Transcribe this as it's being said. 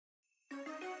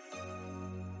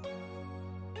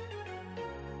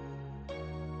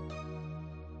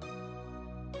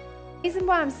The reason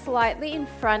why I'm slightly in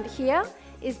front here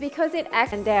is because it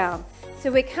acts and down.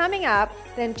 So we're coming up,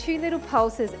 then 2 little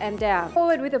pulses and down.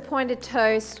 Forward with a pointed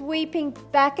toe, sweeping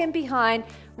back and behind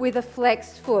with a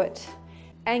flexed foot,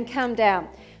 and come down.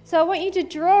 So I want you to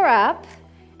draw up,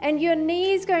 and your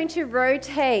knee is going to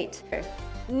rotate,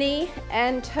 knee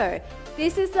and toe.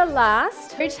 This is the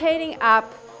last, rotating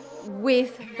up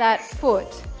with that foot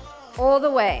all the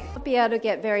way. You'll be able to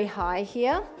get very high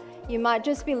here. You might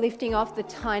just be lifting off the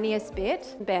tiniest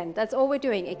bit. Bend, that's all we're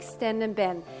doing, extend and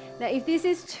bend. Now if this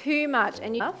is too much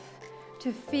and you enough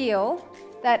to feel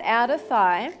that outer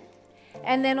thigh,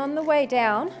 and then on the way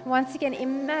down, once again,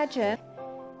 imagine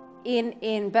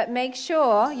in, but make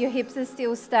sure your hips are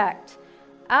still stacked.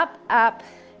 Up, up,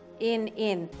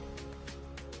 in.